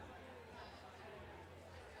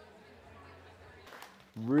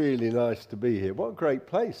Really nice to be here. What a great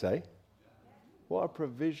place, eh? What a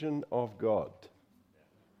provision of God.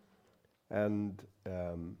 And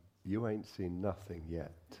you ain't seen nothing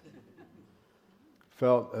yet.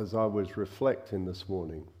 Felt as I was reflecting this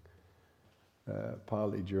morning,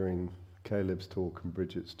 partly during Caleb's talk and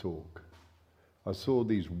Bridget's talk, I saw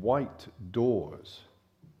these white doors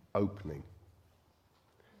opening.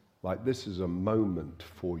 Like this is a moment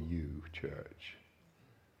for you, church.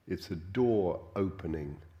 It's a door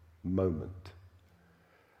opening moment.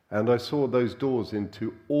 And I saw those doors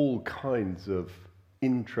into all kinds of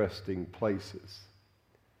interesting places.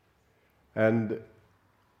 And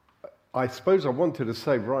I suppose I wanted to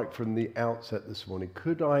say right from the outset this morning,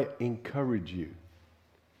 could I encourage you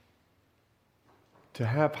to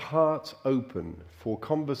have hearts open for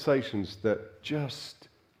conversations that just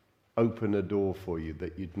open a door for you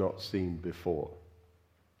that you'd not seen before?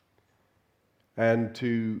 And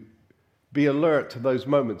to be alert to those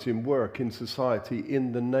moments in work, in society,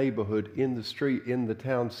 in the neighborhood, in the street, in the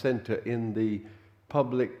town center, in the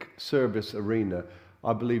public service arena.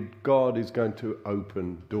 I believe God is going to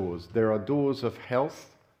open doors. There are doors of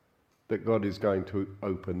health that God is going to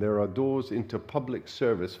open. There are doors into public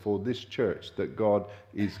service for this church that God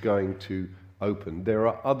is going to open. There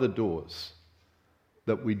are other doors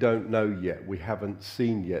that we don't know yet, we haven't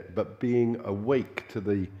seen yet, but being awake to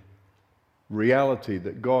the reality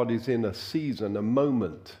that God is in a season, a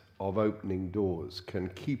moment of opening doors can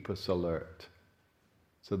keep us alert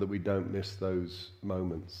so that we don't miss those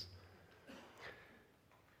moments.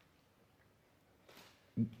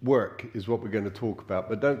 Work is what we're going to talk about,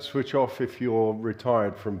 but don't switch off if you're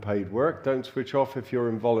retired from paid work. Don't switch off if you're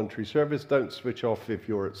in voluntary service. Don't switch off if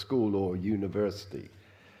you're at school or university,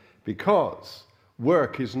 because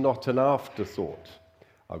work is not an afterthought.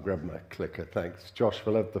 I'll grab my clicker, thanks. Josh,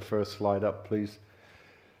 will have the first slide up, please.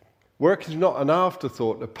 Work is not an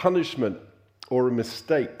afterthought, a punishment, or a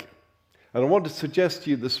mistake. And I want to suggest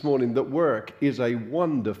to you this morning that work is a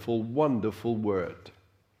wonderful, wonderful word.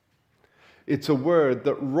 It's a word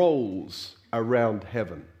that rolls around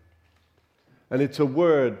heaven. And it's a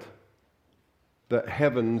word that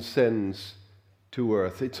heaven sends to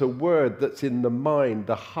earth. It's a word that's in the mind,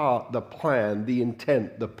 the heart, the plan, the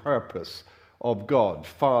intent, the purpose of God,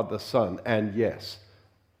 Father, Son, and yes,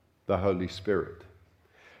 the Holy Spirit.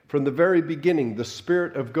 From the very beginning, the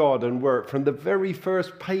Spirit of God and work. From the very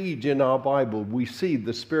first page in our Bible, we see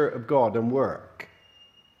the Spirit of God and work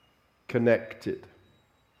connected.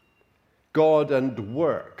 God and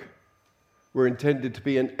work were intended to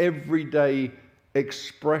be an everyday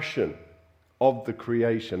expression of the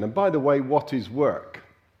creation. And by the way, what is work?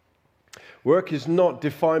 Work is not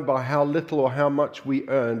defined by how little or how much we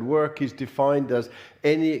earn. Work is defined as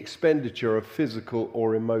any expenditure of physical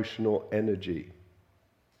or emotional energy.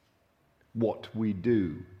 What we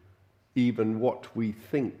do, even what we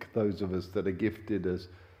think, those of us that are gifted as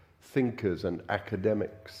thinkers and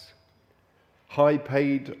academics. High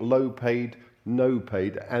paid, low paid, no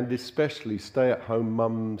paid, and especially stay-at-home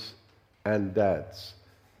mums and dads.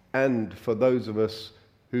 And for those of us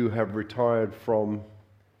who have retired from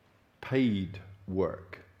paid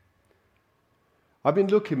work. I've been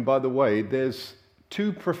looking, by the way, there's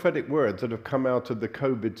 2 prophetic words that have come out of the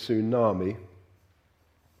COVID tsunami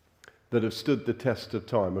that have stood the test of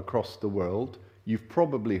time across the world. You've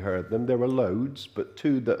probably heard them. There are loads, but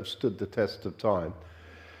 2 that have stood the test of time.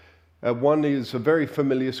 One is a very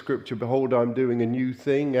familiar scripture, behold, I'm doing a new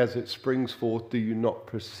thing, as it springs forth, do you not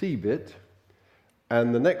perceive it?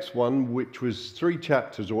 And the next one, which was 3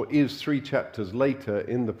 chapters, or is 3 chapters later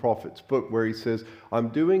in the prophet's book, where he says, I'm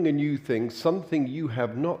doing a new thing, something you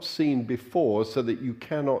have not seen before, so that you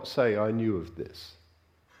cannot say, I knew of this.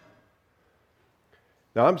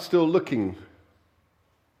 Now, I'm still looking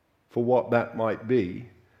for what that might be.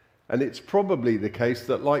 And it's probably the case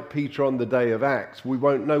that, like Peter on the day of Acts, we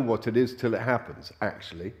won't know what it is till it happens,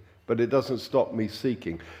 actually. But it doesn't stop me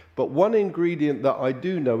seeking. But one ingredient that I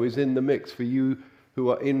do know is in the mix for you who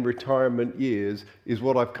are in retirement years is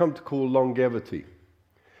what I've come to call longevity.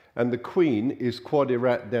 And the Queen is quod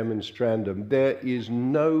erat demonstrandum. There is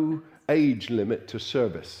no age limit to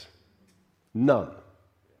service. None.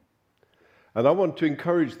 And I want to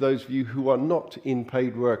encourage those of you who are not in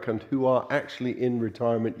paid work and who are actually in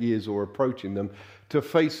retirement years or approaching them to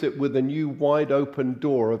face it with a new wide open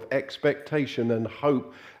door of expectation and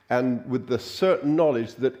hope, and with the certain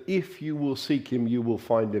knowledge that if you will seek him, you will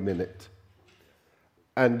find him in it.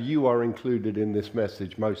 And you are included in this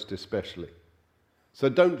message most especially. So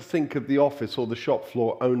don't think of the office or the shop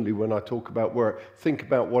floor only when I talk about work. Think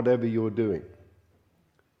about whatever you're doing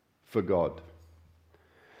for God.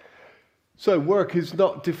 So work is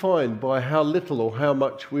not defined by how little or how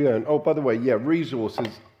much we earn. Oh, by the way, resources.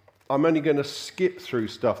 I'm only going to skip through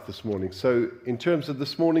stuff this morning. So in terms of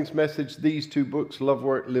this morning's message, these two books, Love,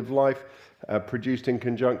 Work, Live Life, produced in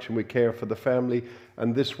conjunction with Care for the Family,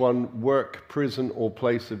 and this one, Work, Prison or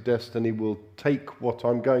Place of Destiny, will take what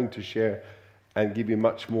I'm going to share and give you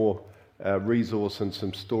much more resource and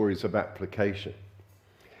some stories of application.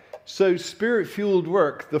 So spirit-fueled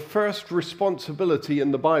work, the first responsibility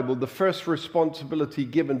in the Bible, the first responsibility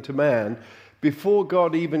given to man, before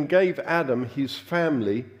God even gave Adam his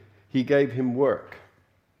family, he gave him work.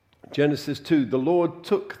 Genesis 2, the Lord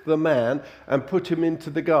took the man and put him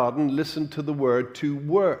into the garden, listen to the word, to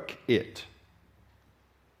work it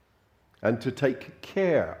and to take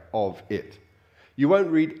care of it. You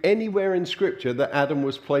won't read anywhere in Scripture that Adam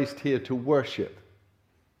was placed here to worship.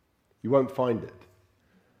 You won't find it.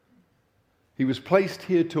 He was placed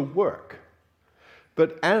here to work.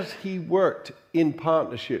 But as he worked in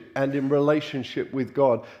partnership and in relationship with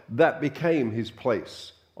God, that became his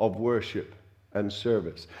place of worship and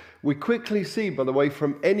service. We quickly see, by the way,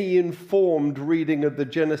 from any informed reading of the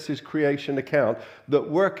Genesis creation account, that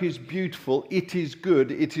work is beautiful, it is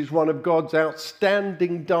good, it is one of God's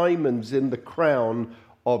outstanding diamonds in the crown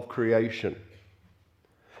of creation.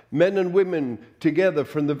 Men and women together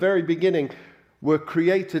from the very beginning were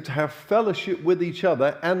created to have fellowship with each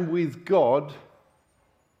other and with God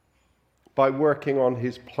by working on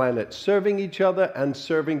his planet, serving each other and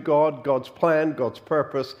serving God, God's plan, God's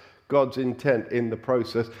purpose, God's intent in the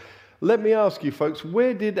process. Let me ask you folks,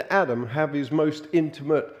 where did Adam have his most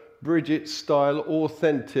intimate, Bridget-style,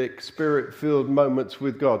 authentic, spirit-filled moments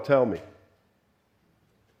with God? Tell me.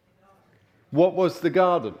 What was the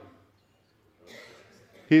garden?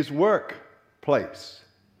 His workplace.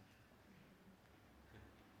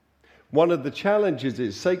 One of the challenges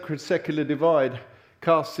is sacred-secular divide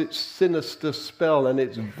casts its sinister spell and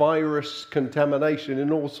its virus contamination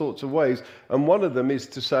in all sorts of ways. And one of them is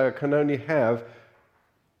to say, I can only have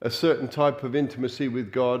a certain type of intimacy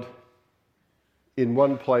with God in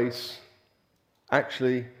one place.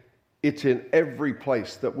 Actually, it's in every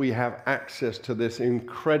place that we have access to this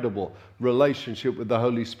incredible relationship with the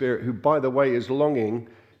Holy Spirit, who, by the way, is longing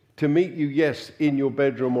to meet you, yes, in your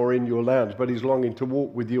bedroom or in your lounge, but he's longing to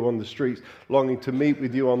walk with you on the streets, longing to meet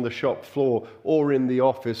with you on the shop floor or in the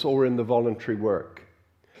office or in the voluntary work.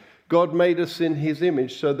 God made us in his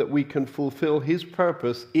image so that we can fulfill his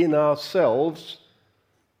purpose in ourselves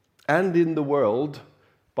and in the world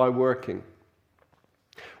by working.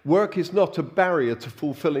 Work is not a barrier to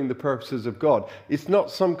fulfilling the purposes of God. It's not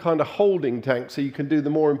some kind of holding tank so you can do the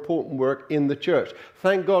more important work in the church.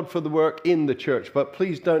 Thank God for the work in the church, but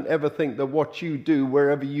please don't ever think that what you do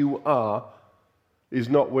wherever you are is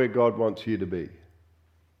not where God wants you to be.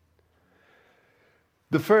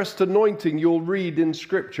 The first anointing you'll read in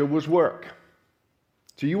Scripture was work.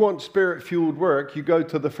 So you want spirit-fueled work, you go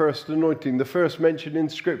to the first anointing. The first mention in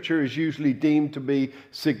Scripture is usually deemed to be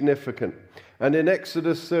significant. And in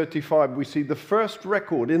Exodus 35, we see the first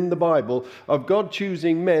record in the Bible of God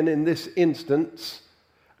choosing men in this instance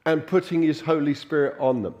and putting his Holy Spirit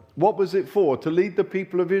on them. What was it for? To lead the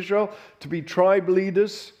people of Israel? To be tribe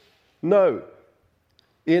leaders? No.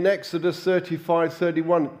 In Exodus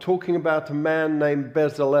 35:31, talking about a man named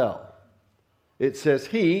Bezalel, it says,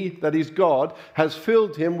 he, that is God, has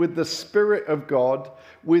filled him with the Spirit of God,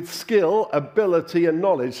 with skill, ability, and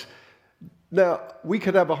knowledge. Now, we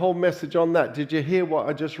could have a whole message on that. Did you hear what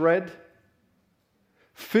I just read?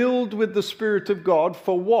 Filled with the Spirit of God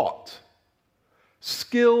for what?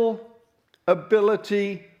 Skill,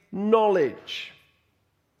 ability, knowledge.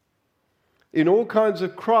 In all kinds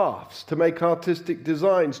of crafts, to make artistic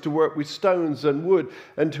designs, to work with stones and wood,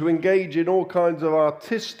 and to engage in all kinds of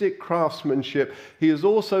artistic craftsmanship. He has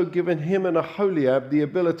also given him and Aholiab the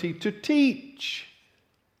ability to teach.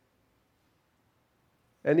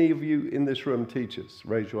 Any of you in this room teachers?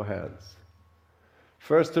 Raise your hands.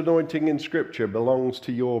 First anointing in Scripture belongs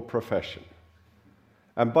to your profession.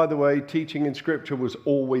 And by the way, teaching in Scripture was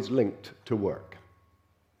always linked to work.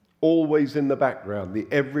 Always in the background. The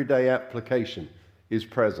everyday application is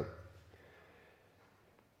present.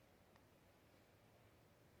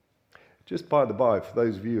 Just by the by, for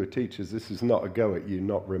those of you who are teachers, this is not a go at you,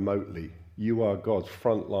 not remotely. You are God's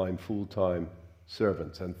frontline, full-time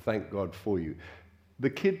servants, and thank God for you. The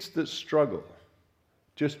kids that struggle,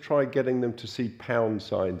 just try getting them to see pound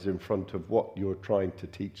signs in front of what you're trying to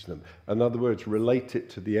teach them. In other words, relate it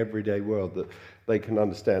to the everyday world that they can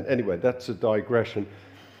understand. Anyway, that's a digression.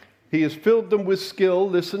 He has filled them with skill,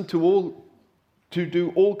 listen, to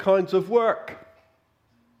do all kinds of work.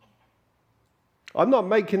 I'm not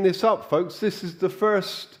making this up, folks. This is the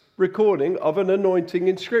first recording of an anointing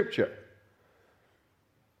in Scripture.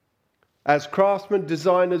 As craftsmen,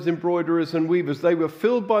 designers, embroiderers, and weavers, they were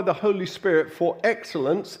filled by the Holy Spirit for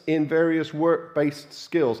excellence in various work-based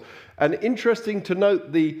skills. And interesting to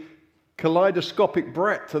note the kaleidoscopic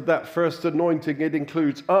breadth of that first anointing. It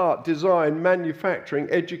includes art, design, manufacturing,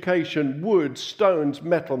 education, wood, stones,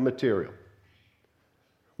 metal, material.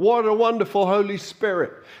 What a wonderful Holy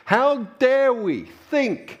Spirit. How dare we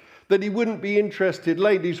think that he wouldn't be interested,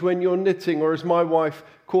 ladies, when you're knitting, or as my wife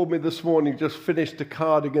called me this morning, just finished a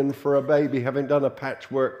cardigan for a baby, having done a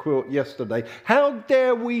patchwork quilt yesterday. How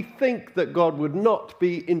dare we think that God would not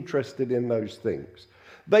be interested in those things?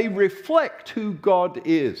 They reflect who God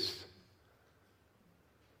is.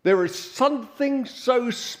 There is something so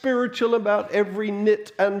spiritual about every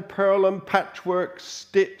knit and purl and patchwork,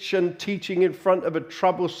 stitch and teaching in front of a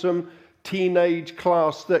troublesome teenage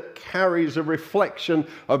class that carries a reflection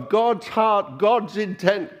of God's heart, God's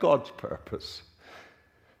intent, God's purpose.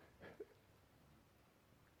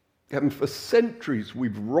 And for centuries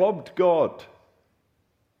we've robbed God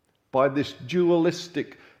by this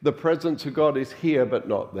dualistic, the presence of God is here but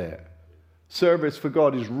not there. Service for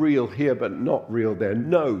God is real here but not real there.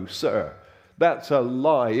 No, sir. That's a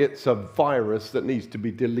lie. It's a virus that needs to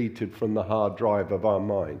be deleted from the hard drive of our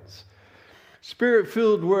minds.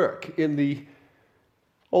 Spirit-filled work in the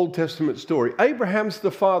Old Testament story. Abraham's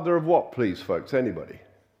the father of what, please, folks? Anybody?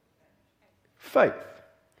 Faith.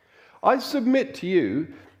 I submit to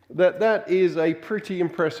you that that is a pretty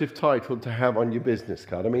impressive title to have on your business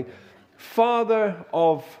card. I mean, father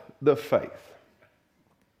of the faith.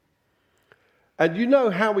 And you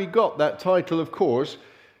know how he got that title, of course.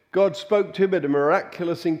 God spoke to him at a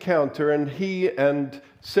miraculous encounter, and he and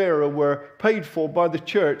Sarah were paid for by the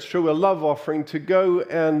church through a love offering to go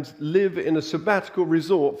and live in a sabbatical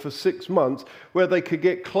resort for 6 months where they could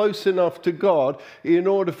get close enough to God in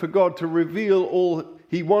order for God to reveal all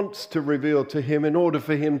he wants to reveal to him in order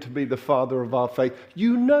for him to be the father of our faith.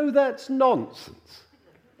 You know that's nonsense.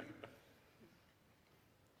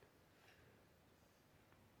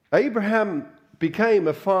 Abraham became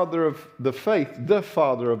a father of the faith, the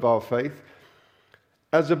father of our faith,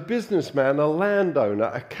 as a businessman, a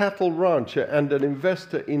landowner, a cattle rancher, and an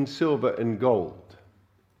investor in silver and gold.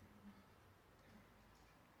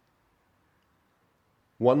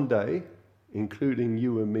 One day, including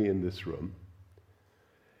you and me in this room,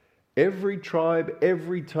 every tribe,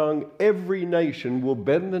 every tongue, every nation will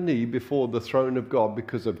bend the knee before the throne of God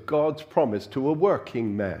because of God's promise to a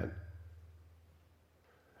working man.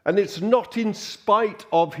 And it's not in spite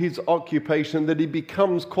of his occupation that he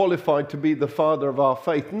becomes qualified to be the father of our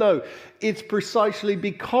faith. No, it's precisely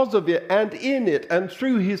because of it and in it and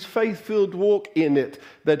through his faith-filled walk in it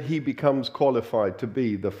that he becomes qualified to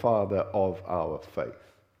be the father of our faith.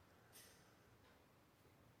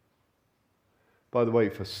 By the way,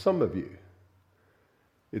 for some of you,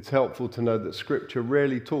 it's helpful to know that Scripture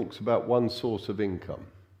rarely talks about one source of income.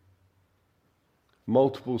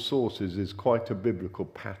 Multiple sources is quite a biblical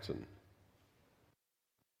pattern.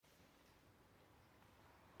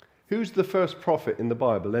 Who's the first prophet in the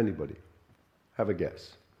Bible? Anybody? Have a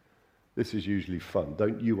guess. This is usually fun.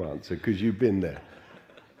 Don't you answer because you've been there.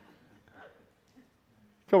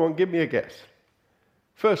 Come on, give me a guess.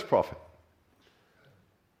 First prophet.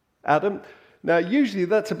 Adam. Now, usually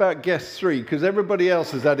that's about guess 3 because everybody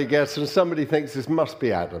else has had a guess and somebody thinks this must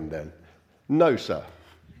be Adam then. No, sir.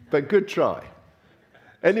 But good try.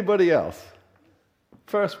 Anybody else?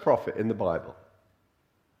 First prophet in the Bible.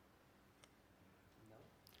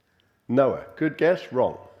 Noah. Good guess,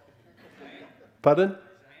 wrong. Pardon?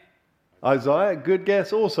 Isaiah. Good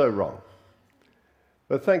guess, also wrong.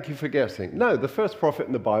 But thank you for guessing. No, the first prophet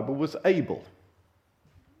in the Bible was Abel.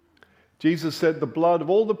 Jesus said the blood of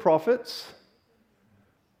all the prophets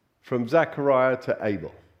from Zechariah to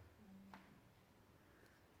Abel.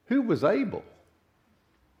 Who was Abel?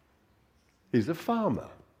 He's a farmer.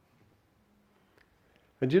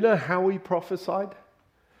 And do you know how he prophesied?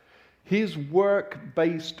 His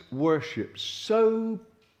work-based worship so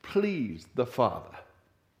pleased the Father.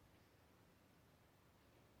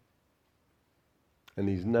 And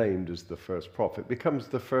he's named as the first prophet. Becomes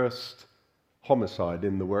the first homicide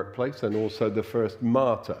in the workplace and also the first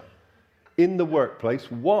martyr in the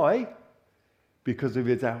workplace. Why? Because of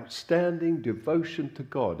his outstanding devotion to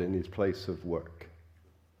God in his place of work.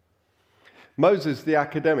 Moses, the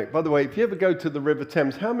academic. By the way, if you ever go to the River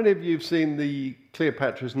Thames, how many of you have seen the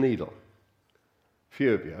Cleopatra's Needle? A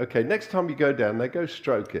few of you. Okay, next time you go down there, go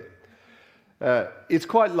stroke it. It's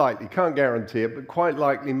quite likely, can't guarantee it, but quite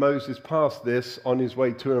likely Moses passed this on his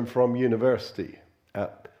way to and from university.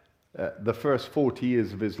 The first 40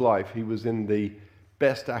 years of his life, he was in the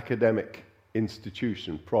best academic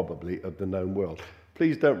institution, probably, of the known world.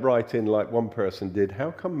 Please don't write in like one person did, how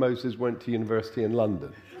come Moses went to university in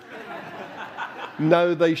London?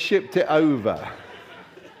 No, they shipped it over.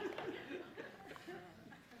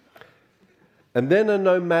 And then a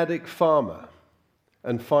nomadic farmer.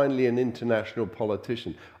 And finally, an international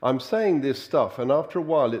politician. I'm saying this stuff, and after a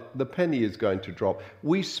while, the penny is going to drop.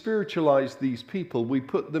 We spiritualize these people. We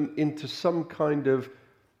put them into some kind of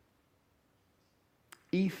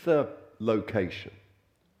ether location.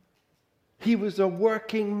 He was a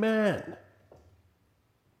working man.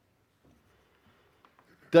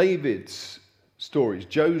 David's stories,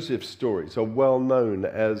 Joseph's stories are well known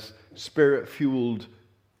as spirit-fueled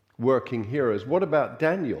working heroes. What about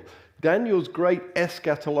Daniel? Daniel's great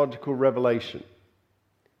eschatological revelation.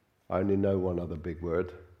 I only know one other big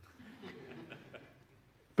word.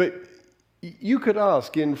 But you could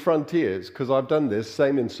ask in Frontiers, because I've done this,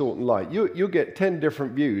 same in Salt and Light, you'll get 10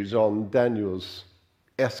 different views on Daniel's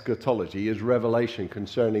eschatology, his revelation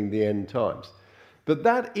concerning the end times. But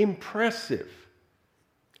that impressive,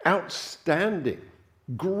 outstanding,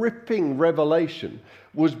 gripping revelation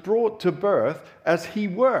was brought to birth as he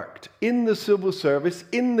worked in the civil service,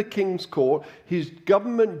 in the king's court. His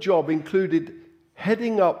government job included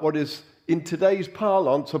heading up what is, in today's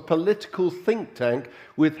parlance, a political think tank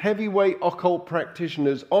with heavyweight occult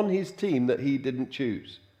practitioners on his team that he didn't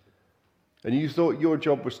choose. And you thought your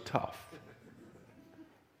job was tough.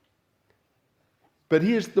 But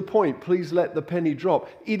here's the point, please let the penny drop.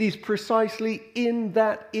 It is precisely in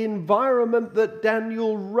that environment that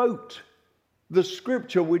Daniel wrote the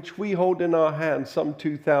scripture which we hold in our hands some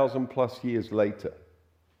 2,000 plus years later.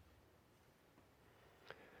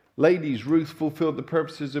 Ladies, Ruth fulfilled the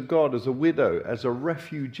purposes of God as a widow, as a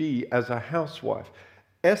refugee, as a housewife.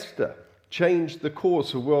 Esther changed the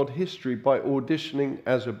course of world history by auditioning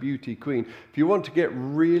as a beauty queen. If you want to get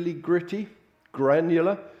really gritty,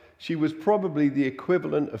 granular, she was probably the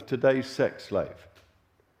equivalent of today's sex slave.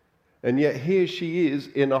 And yet here she is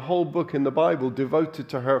in a whole book in the Bible devoted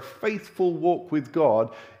to her faithful walk with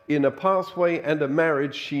God in a pathway and a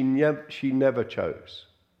marriage she never chose.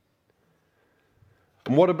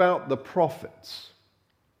 And what about the prophets?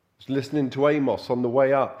 I was listening to Amos on the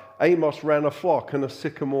way up. Amos ran a flock and a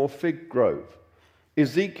sycamore fig grove.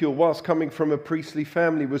 Ezekiel, whilst coming from a priestly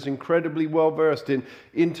family, was incredibly well versed in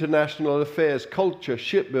international affairs, culture,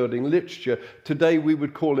 shipbuilding, literature. Today we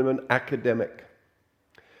would call him an academic.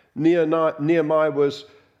 Nehemiah was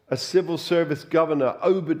a civil service governor.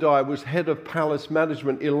 Obadiah was head of palace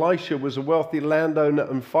management. Elisha was a wealthy landowner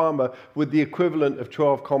and farmer with the equivalent of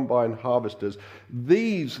 12 combine harvesters.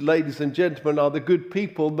 These, ladies and gentlemen, are the good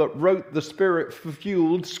people that wrote the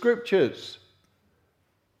Spirit-fueled scriptures.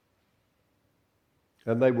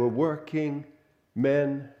 And they were working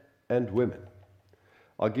men and women.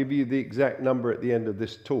 I'll give you the exact number at the end of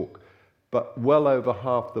this talk, but well over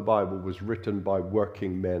half the Bible was written by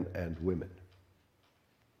working men and women.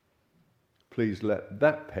 Please let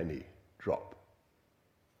that penny drop.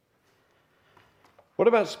 What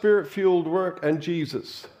about Spirit-fueled work and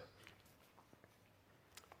Jesus?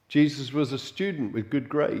 Jesus was a student with good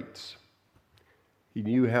grades. He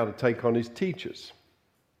knew how to take on his teachers.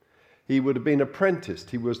 He would have been apprenticed.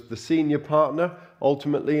 He was the senior partner,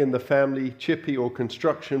 ultimately in the family chippy or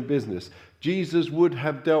construction business. Jesus would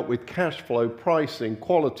have dealt with cash flow, pricing,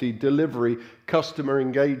 quality, delivery, customer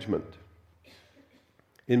engagement.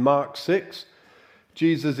 In Mark 6,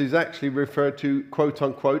 Jesus is actually referred to, quote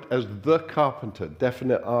unquote, as the carpenter,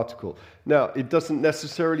 definite article. Now, it doesn't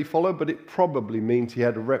necessarily follow, but it probably means he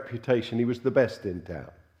had a reputation. He was the best in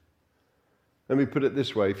town. Let me put it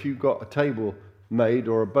this way. If you've got a table made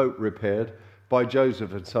or a boat repaired by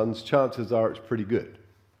Joseph and Sons, chances are it's pretty good.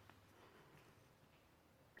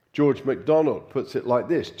 George MacDonald puts it like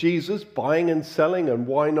this: Jesus buying and selling, and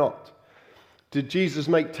why not? Did Jesus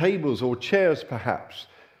make tables or chairs perhaps,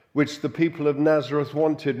 which the people of Nazareth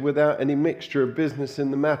wanted without any mixture of business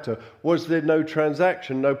in the matter? Was there no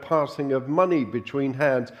transaction, no passing of money between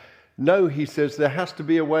hands? No, he says, there has to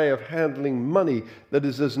be a way of handling money that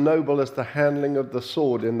is as noble as the handling of the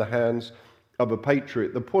sword in the hands of a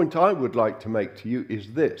patriot. The point I would like to make to you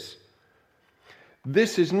is this.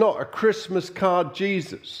 This is not a Christmas card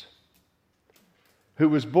Jesus who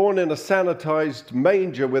was born in a sanitized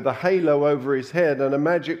manger with a halo over his head and a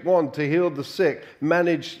magic wand to heal the sick,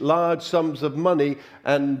 manage large sums of money,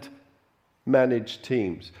 and manage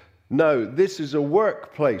teams. No, this is a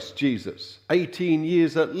workplace Jesus, 18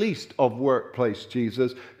 years at least of workplace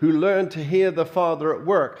Jesus, who learned to hear the Father at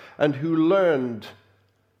work and who learned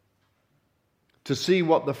to see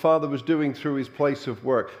what the Father was doing through his place of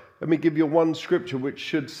work. Let me give you one scripture which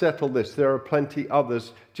should settle this. There are plenty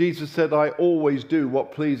others. Jesus said, I always do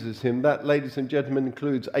what pleases him. That, ladies and gentlemen,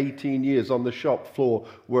 includes 18 years on the shop floor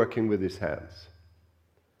working with his hands.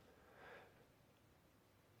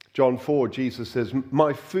 John 4, Jesus says,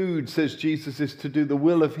 my food, says Jesus, is to do the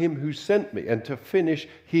will of him who sent me and to finish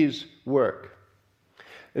his work.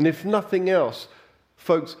 And if nothing else,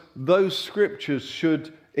 folks, those scriptures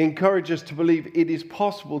should encourage us to believe it is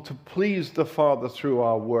possible to please the Father through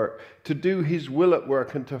our work, to do his will at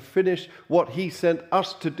work, and to finish what he sent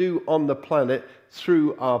us to do on the planet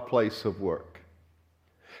through our place of work.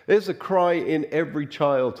 There's a cry in every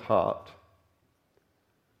child's heart,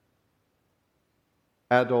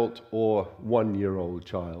 adult or 1-year-old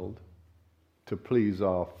child, to please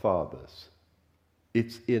our fathers.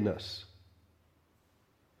 It's in us.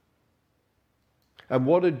 And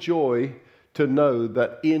what a joy to know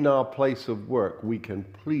that in our place of work we can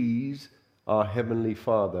please our Heavenly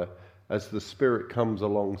Father as the Spirit comes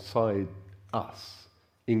alongside us,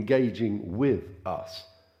 engaging with us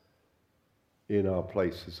in our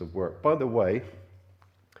places of work. By the way,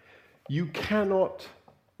 you cannot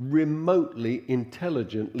remotely,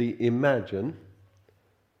 intelligently imagine,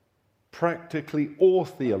 practically or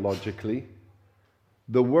theologically,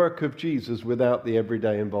 the work of Jesus without the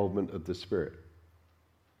everyday involvement of the Spirit.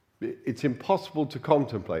 It's impossible to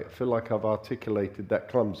contemplate. I feel like I've articulated that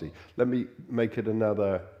clumsy. Let me make it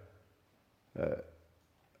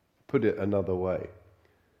put it another way.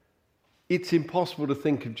 It's impossible to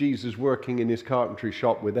think of Jesus working in his carpentry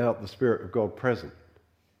shop without the Spirit of God present.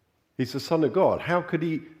 He's the Son of God. How could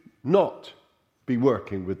he not be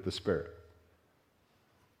working with the Spirit?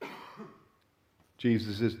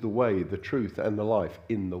 Jesus is the way, the truth, and the life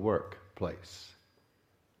in the workplace,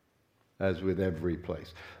 as with every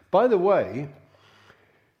place. By the way,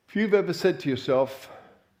 if you've ever said to yourself,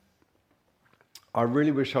 I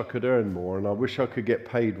really wish I could earn more and I wish I could get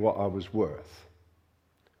paid what I was worth.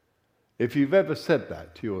 If you've ever said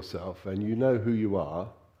that to yourself and you know who you are,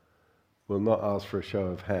 we'll not ask for a show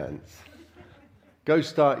of hands. Go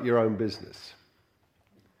start your own business.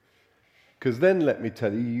 Because then, let me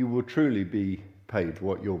tell you, you will truly be paid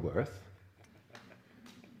what you're worth.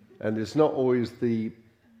 And it's not always the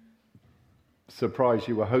surprise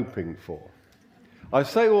you were hoping for. I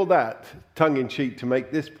say all that tongue-in-cheek to make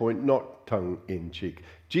this point not tongue-in-cheek.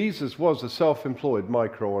 Jesus was a self-employed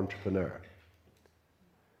micro-entrepreneur.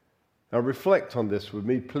 Now reflect on this with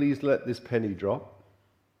me. Please let this penny drop.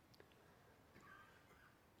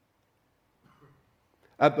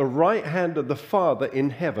 At the right hand of the Father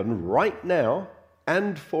in heaven, right now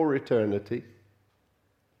and for eternity,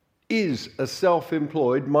 is a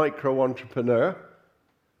self-employed micro-entrepreneur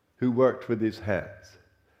who worked with his hands.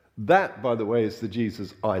 That, by the way, is the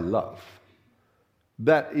Jesus I love.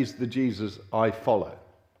 That is the Jesus I follow.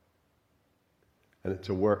 And it's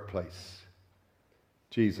a workplace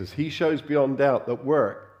Jesus. He shows beyond doubt that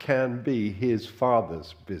work can be his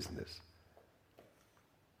Father's business.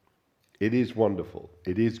 It is wonderful,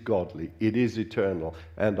 it is godly, it is eternal,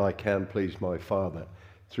 and I can please my Father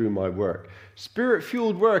through my work.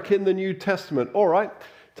 Spirit-fueled work in the New Testament. All right,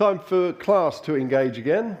 time for class to engage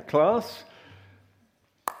again. Class,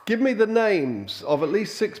 give me the names of at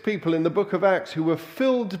least 6 people in the book of Acts who were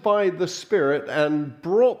filled by the Spirit and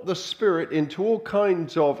brought the Spirit into all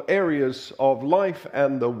kinds of areas of life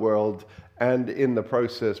and the world, and in the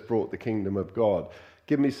process brought the kingdom of God.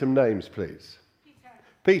 Give me some names, please.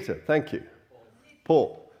 Peter, thank you.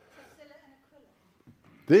 Paul.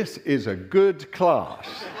 This is a good class.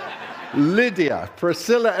 Lydia,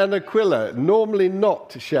 Priscilla and Aquila, normally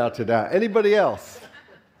not shouted out. Anybody else?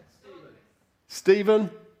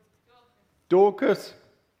 Stephen? Dorcas?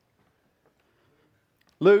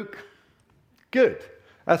 Luke? Good.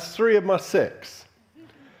 That's 3 of my 6.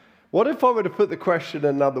 What if I were to put the question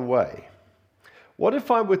another way? What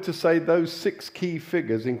if I were to say those 6 key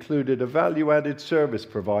figures included a value-added service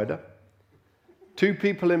provider, 2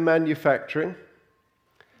 people in manufacturing,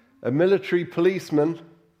 a military policeman,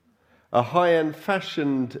 a high-end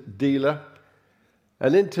fashion dealer,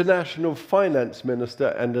 an international finance minister,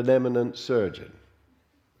 and an eminent surgeon?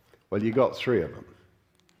 Well, you got 3 of them.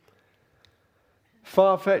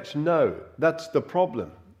 Far-fetched? No. That's the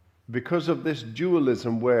problem. Because of this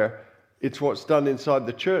dualism where it's what's done inside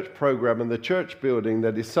the church program and the church building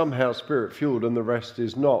that is somehow spirit-fueled and the rest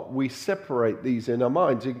is not. We separate these in our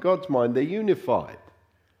minds. In God's mind, they're unified.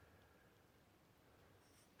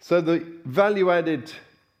 So the value-added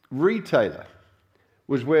retailer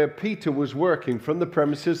was where Peter was working from the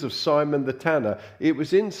premises of Simon the Tanner. It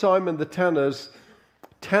was in Simon the Tanner's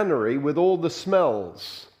tannery with all the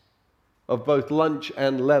smells of both lunch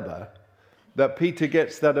and leather that Peter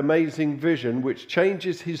gets that amazing vision which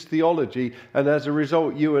changes his theology, and as a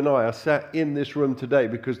result you and I are sat in this room today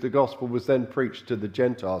because the gospel was then preached to the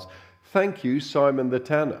Gentiles. Thank you, Simon the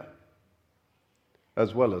Tanner,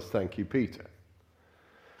 as well as thank you, Peter.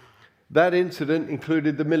 That incident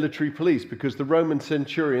included the military police, because the Roman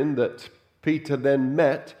centurion that Peter then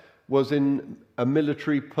met was in a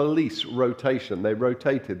military police rotation. They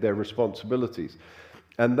rotated their responsibilities.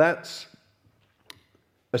 And that's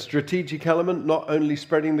a strategic element, not only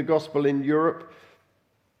spreading the gospel in Europe,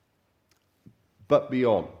 but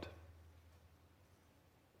beyond.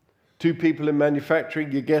 Two people in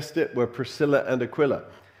manufacturing, you guessed it, were Priscilla and Aquila.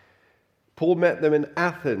 Paul met them in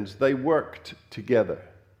Athens. They worked together.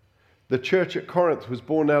 The church at Corinth was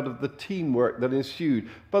born out of the teamwork that ensued.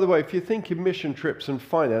 By the way, if you think in mission trips and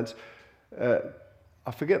finance,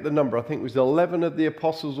 I forget the number, I think it was 11 of the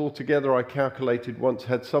apostles altogether, I calculated once,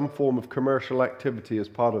 had some form of commercial activity as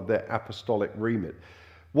part of their apostolic remit.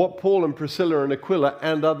 What Paul and Priscilla and Aquila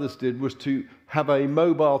and others did was to have a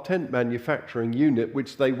mobile tent manufacturing unit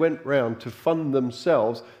which they went round to fund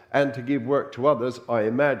themselves and to give work to others, I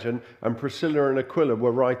imagine, and Priscilla and Aquila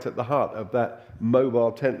were right at the heart of that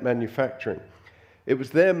mobile tent manufacturing. It was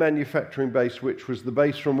their manufacturing base which was the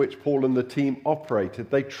base from which Paul and the team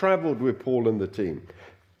operated. They travelled with Paul and the team.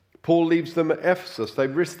 Paul leaves them at Ephesus. They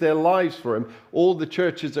risked their lives for him. All the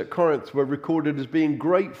churches at Corinth were recorded as being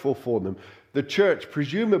grateful for them. The church,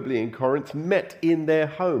 presumably in Corinth, met in their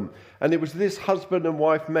home. And it was this husband and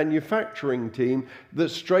wife manufacturing team that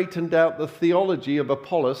straightened out the theology of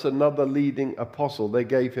Apollos, another leading apostle. They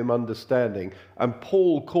gave him understanding. And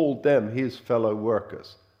Paul called them his fellow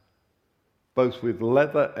workers, both with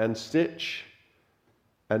leather and stitch,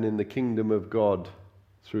 and in the kingdom of God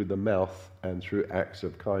through the mouth and through acts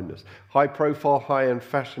of kindness. High-profile, high-end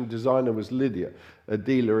fashion designer was Lydia, a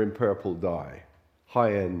dealer in purple dye.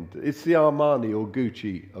 High-end. It's the Armani or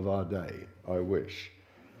Gucci of our day, I wish.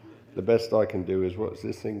 The best I can do is, what's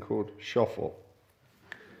this thing called? Shuffle.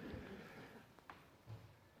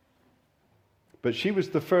 But she was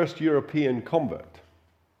the first European convert.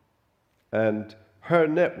 And her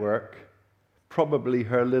network, probably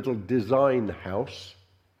her little design house,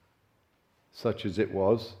 such as it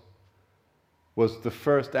was the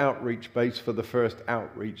first outreach base for the first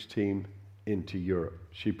outreach team into Europe.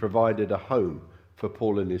 She provided a home for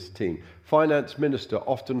Paul and his team. Finance minister,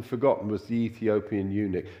 often forgotten, was the Ethiopian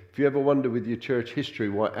eunuch. If you ever wonder with your church history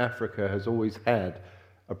why Africa has always had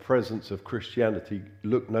a presence of Christianity,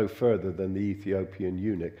 look no further than the Ethiopian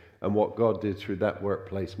eunuch and what God did through that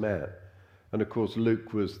workplace man. And of course,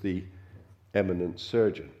 Luke was the eminent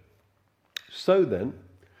surgeon. So then,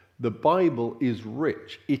 the Bible is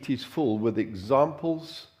rich. It is full with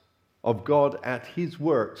examples of God at his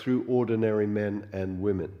work through ordinary men and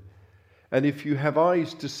women. And if you have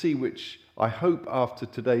eyes to see, which I hope after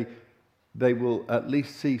today they will at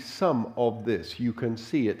least see some of this, you can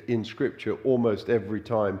see it in Scripture almost every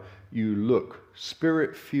time you look.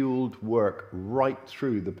 Spirit-fueled work right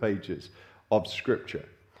through the pages of Scripture.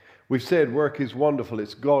 We've said work is wonderful,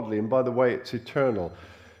 it's godly, and by the way, it's eternal.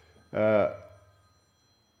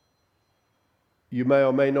 You may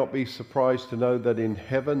or may not be surprised to know that in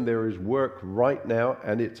heaven there is work right now,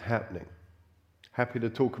 and it's happening. Happy to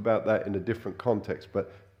talk about that in a different context,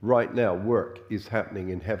 but right now work is happening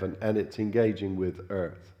in heaven, and it's engaging with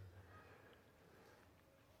earth.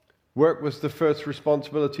 Work was the first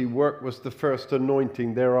responsibility. Work was the first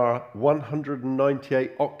anointing. There are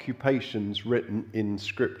 198 occupations written in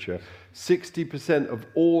Scripture. 60% of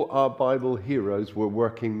all our Bible heroes were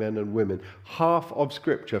working men and women. Half of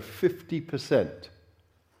Scripture, 50%,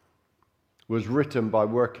 was written by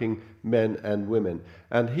working men and women.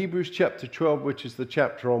 And Hebrews chapter 12, which is the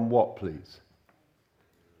chapter on what, please?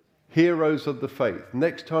 Heroes of the faith.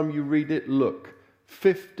 Next time you read it, look.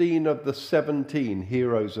 15 of the 17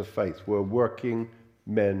 heroes of faith were working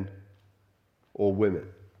men or women.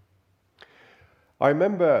 I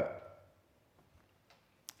remember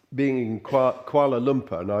being in Kuala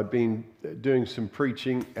Lumpur, and I'd been doing some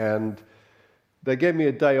preaching, and they gave me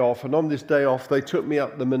a day off, and on this day off they took me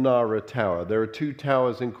up the Menara Tower. There are two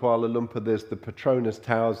towers in Kuala Lumpur. There's the Petronas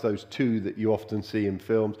Towers, those two that you often see in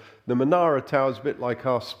films. The Menara Tower is a bit like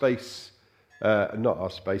our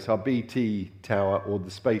BT Tower or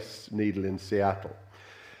the Space Needle in Seattle.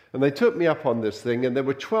 And they took me up on this thing, and there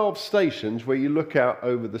were 12 stations where you look out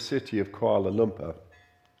over the city of Kuala Lumpur,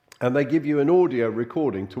 and they give you an audio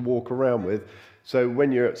recording to walk around with So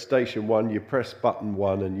when you're at station 1, you press button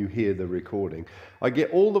 1 and you hear the recording. I get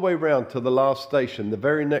all the way round to the last station. The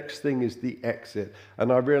very next thing is the exit.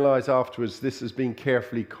 And I realize afterwards this has been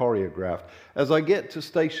carefully choreographed. As I get to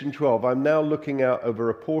station 12, I'm now looking out over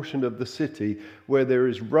a portion of the city where there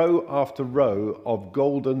is row after row of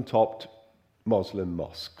golden-topped Muslim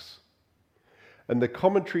mosques. And the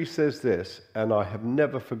commentary says this, and I have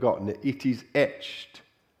never forgotten it. It is etched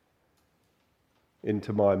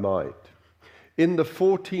into my mind. In the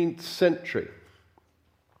 14th century,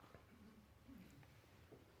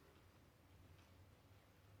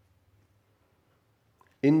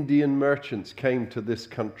 Indian merchants came to this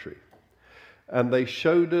country and they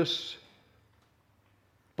showed us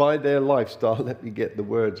by their lifestyle, let me get the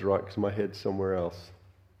words right because my head's somewhere else.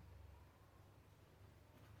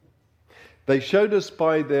 They showed us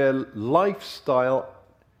by their lifestyle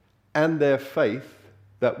and their faith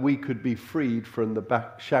that we could be freed from the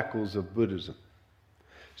shackles of Buddhism.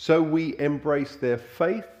 So we embrace their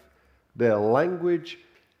faith, their language,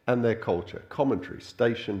 and their culture. Commentary,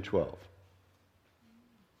 station 12.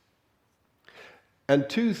 And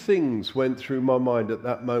two things went through my mind at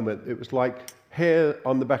that moment. It was like hair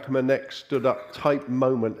on the back of my neck stood up type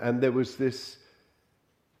moment, and there was this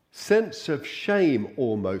sense of shame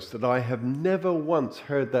almost that I have never once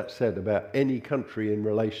heard that said about any country in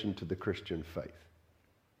relation to the Christian faith.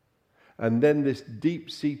 And then this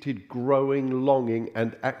deep-seated growing longing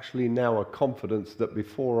and actually now a confidence that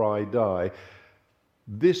before I die,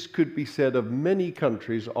 this could be said of many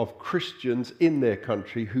countries, of Christians in their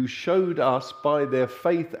country who showed us by their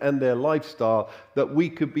faith and their lifestyle that we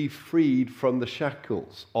could be freed from the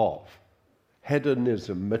shackles of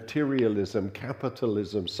hedonism, materialism,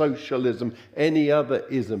 capitalism, socialism, any other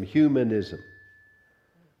ism, humanism.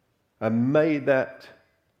 And may that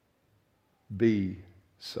be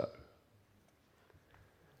so.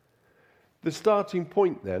 The starting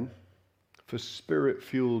point then for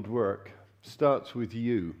spirit-fueled work starts with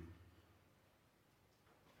you.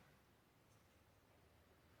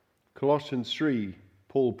 Colossians 3,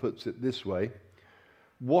 Paul puts it this way: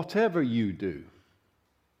 whatever you do,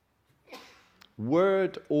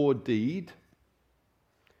 word or deed,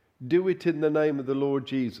 do it in the name of the Lord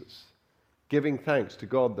Jesus, giving thanks to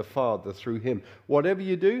God the Father through him. Whatever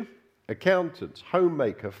you do, accountants,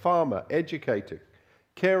 homemaker, farmer, educator,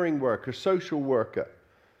 caring worker, social worker,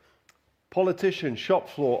 politician, shop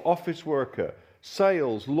floor, office worker,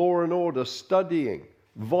 sales, law and order, studying,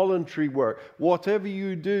 voluntary work, whatever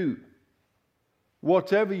you do,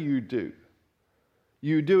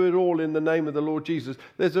 you do it all in the name of the Lord Jesus.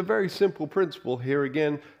 There's a very simple principle here,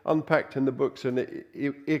 again, unpacked in the books, and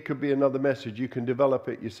it could be another message. You can develop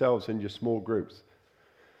it yourselves in your small groups.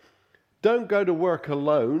 Don't go to work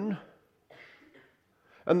alone.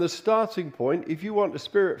 And the starting point, if you want a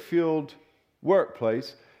spirit-fueled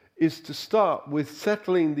workplace, is to start with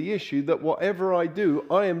settling the issue that whatever I do,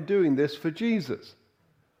 I am doing this for Jesus.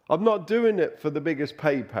 I'm not doing it for the biggest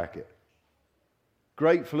pay packet.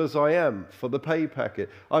 Grateful as I am for the pay packet,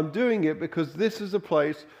 I'm doing it because this is a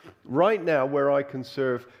place right now where I can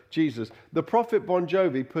serve Jesus. The prophet Bon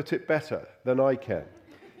Jovi put it better than I can.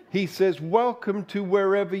 He says, welcome to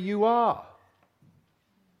wherever you are.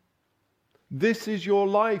 This is your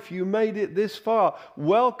life. You made it this far.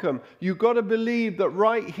 Welcome. You've got to believe that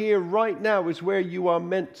right here, right now is where you are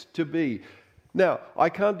meant to be. Now, I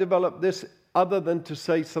can't develop this other than to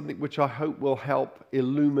say something which I hope will help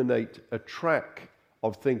illuminate a track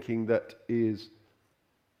of thinking that is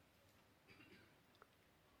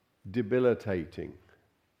debilitating,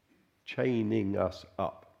 chaining us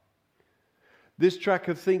up. This track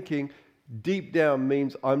of thinking deep down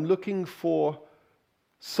means I'm looking for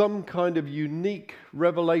some kind of unique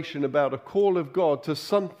revelation about a call of God to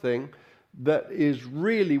something that is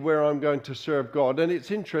really where I'm going to serve God. And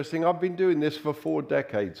it's interesting, I've been doing this for 4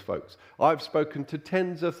 decades, folks. I've spoken to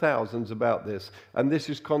tens of thousands about this, and this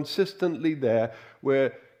is consistently there,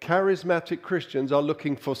 where charismatic Christians are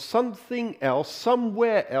looking for something else,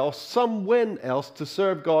 somewhere else, somewhen else to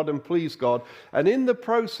serve God and please God. And in the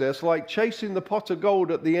process, like chasing the pot of gold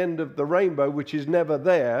at the end of the rainbow, which is never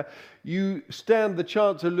there, you stand the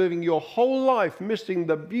chance of living your whole life missing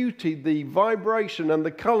the beauty, the vibration, and the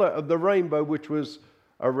color of the rainbow which was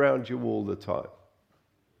around you all the time.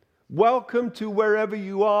 Welcome to wherever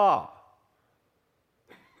you are.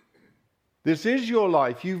 This is your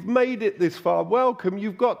life. You've made it this far. Welcome.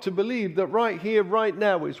 You've got to believe that right here, right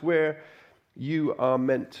now is where you are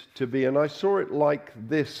meant to be. And I saw it like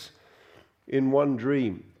this in one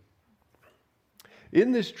dream.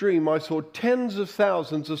 In this dream, I saw tens of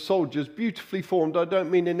thousands of soldiers, beautifully formed. I don't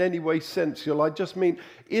mean in any way sensual. I just mean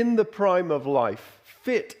in the prime of life,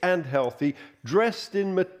 fit and healthy, dressed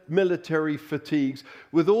in military fatigues,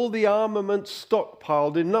 with all the armaments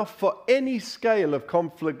stockpiled, enough for any scale of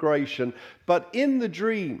conflagration. But in the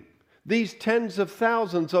dream, these tens of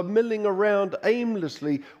thousands are milling around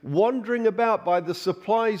aimlessly, wandering about by the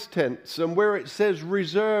supplies tents and where it says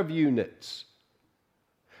reserve units.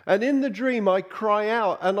 And in the dream, I cry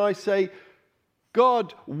out and I say,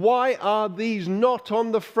 God, why are these not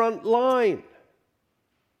on the front line?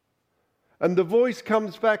 And the voice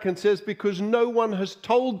comes back and says, because no one has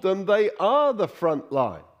told them they are the front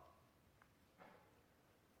line.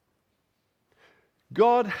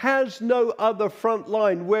 God has no other front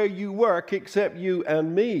line where you work except you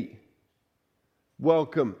and me.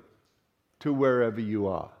 Welcome to wherever you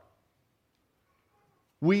are.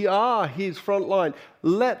 We are his front line.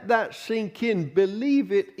 Let that sink in.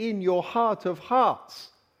 Believe it in your heart of hearts.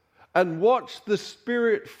 And watch the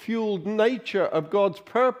spirit-fueled nature of God's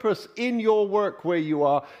purpose in your work where you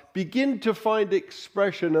are begin to find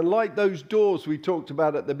expression. And like those doors we talked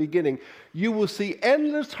about at the beginning, you will see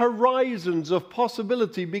endless horizons of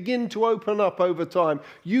possibility begin to open up over time.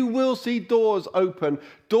 You will see doors open,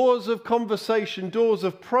 doors of conversation, doors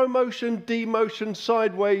of promotion, demotion,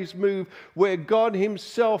 sideways move, where God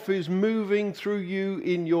himself is moving through you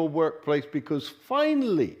in your workplace, because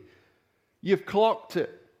finally you've clocked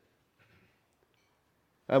it.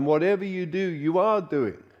 And whatever you do, you are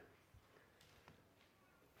doing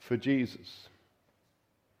for Jesus.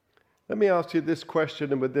 Let me ask you this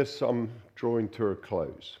question, and with this I'm drawing to a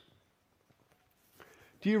close.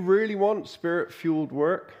 Do you really want spirit-fueled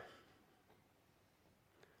work?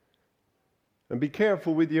 And be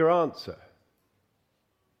careful with your answer.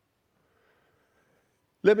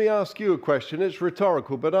 Let me ask you a question. It's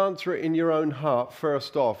rhetorical, but answer it in your own heart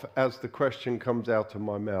first off as the question comes out of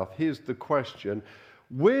my mouth. Here's the question.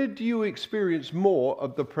 Where do you experience more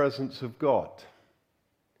of the presence of God?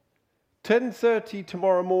 10:30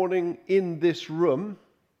 tomorrow morning in this room,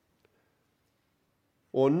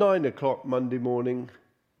 or 9 o'clock Monday morning?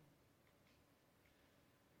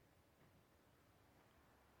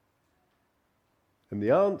 And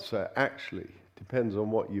the answer actually depends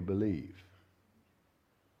on what you believe.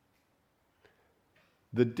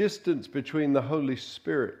 The distance between the Holy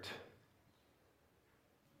Spirit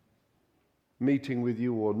meeting with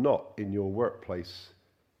you or not in your workplace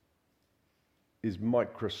is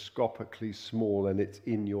microscopically small, and it's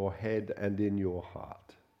in your head and in your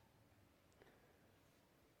heart.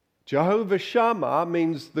 Jehovah Shammah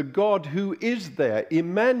means the God who is there.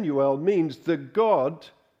 Emmanuel means the God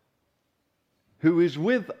who is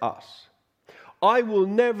with us. I will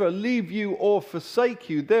never leave you or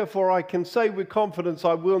forsake you. Therefore, I can say with confidence,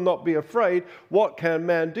 I will not be afraid. What can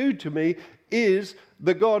man do to me? Is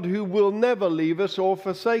the God who will never leave us or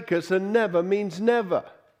forsake us, and never means never.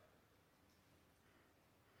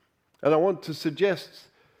 And I want to suggest,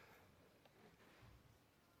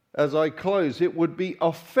 as I close, it would be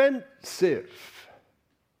offensive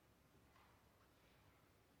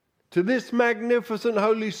to this magnificent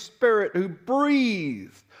Holy Spirit who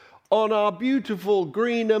breathed on our beautiful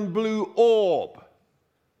green and blue orb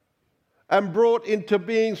and brought into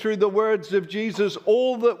being through the words of Jesus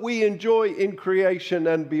all that we enjoy in creation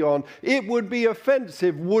and beyond. It would be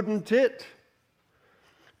offensive, wouldn't it,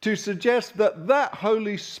 to suggest that that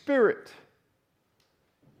Holy Spirit,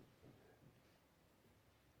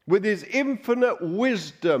 with his infinite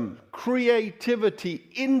wisdom, creativity,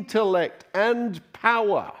 intellect, and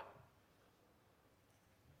power,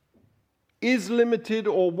 is limited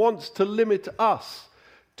or wants to limit us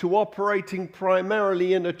to operating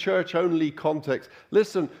primarily in a church-only context.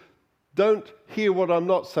 Listen, don't hear what I'm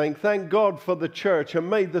not saying. Thank God for the church, and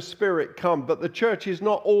may the Spirit come. But the church is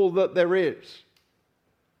not all that there is.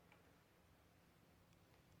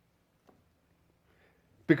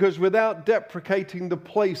 Because without deprecating the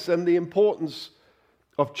place and the importance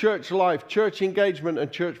of church life, church engagement,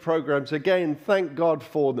 and church programs, again, thank God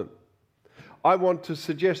for them. I want to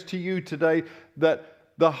suggest to you today that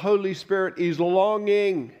the Holy Spirit is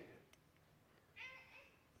longing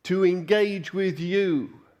to engage with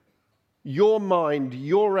you, your mind,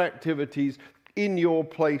 your activities in your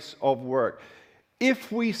place of work.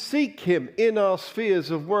 If we seek him in our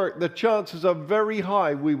spheres of work, the chances are very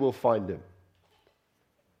high we will find him.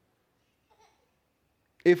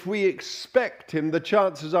 If we expect him, the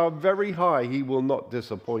chances are very high he will not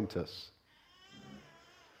disappoint us.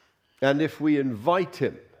 And if we invite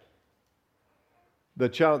him, the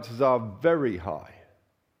chances are very high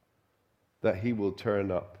that he will turn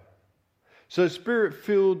up. So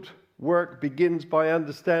spirit-filled work begins by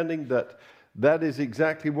understanding that that is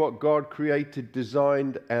exactly what God created,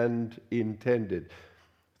 designed, and intended.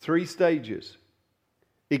 3 stages.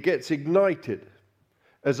 it gets ignited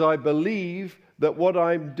as I believe that what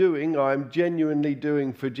I'm doing, I'm genuinely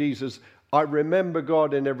doing for Jesus. I remember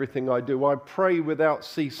God in everything I do. I pray without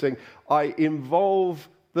ceasing. I involve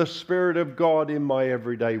the Spirit of God in my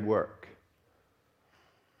everyday work.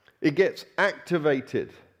 It gets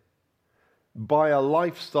activated by a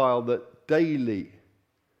lifestyle that daily,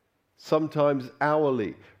 sometimes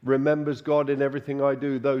hourly, remembers God in everything I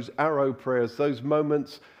do. Those arrow prayers, those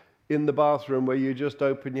moments in the bathroom where you just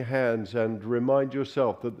open your hands and remind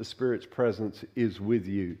yourself that the Spirit's presence is with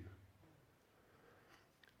you.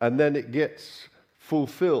 And then it gets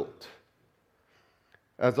fulfilled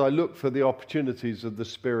as I look for the opportunities of the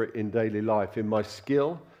Spirit in daily life, in my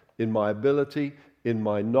skill, in my ability, in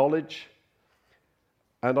my knowledge.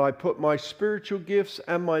 And I put my spiritual gifts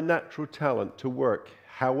and my natural talent to work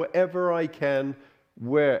however I can,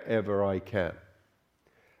 wherever I can.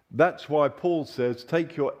 That's why Paul says,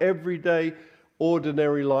 take your everyday,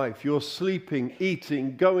 ordinary life, your sleeping,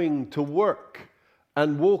 eating, going to work,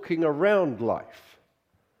 and walking around life,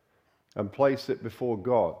 and place it before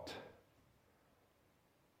God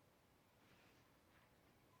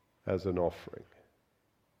as an offering.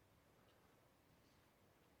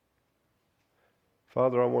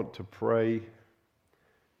 Father, I want to pray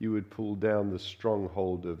you would pull down the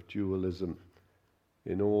stronghold of dualism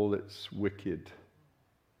in all its wicked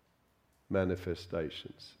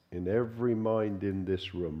manifestations in every mind in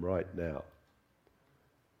this room right now.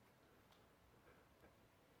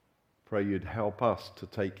 Pray you'd help us to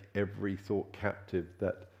take every thought captive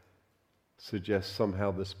that suggests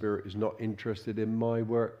somehow the Spirit is not interested in my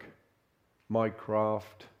work, my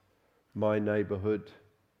craft, my neighborhood,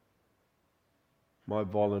 my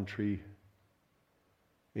voluntary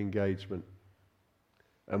engagement.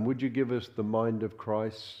 And would you give us the mind of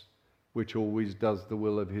Christ, which always does the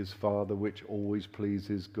will of his Father, which always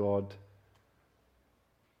pleases God,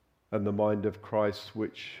 and the mind of Christ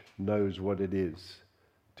which knows what it is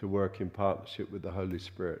to work in partnership with the Holy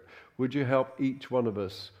Spirit. Would you help each one of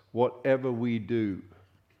us, whatever we do,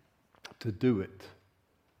 to do it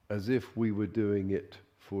as if we were doing it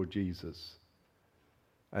for Jesus.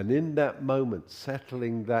 And in that moment,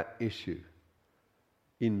 settling that issue,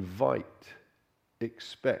 invite,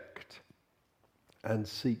 expect, and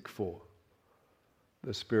seek for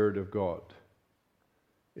the Spirit of God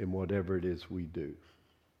in whatever it is we do.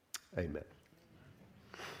 Amen.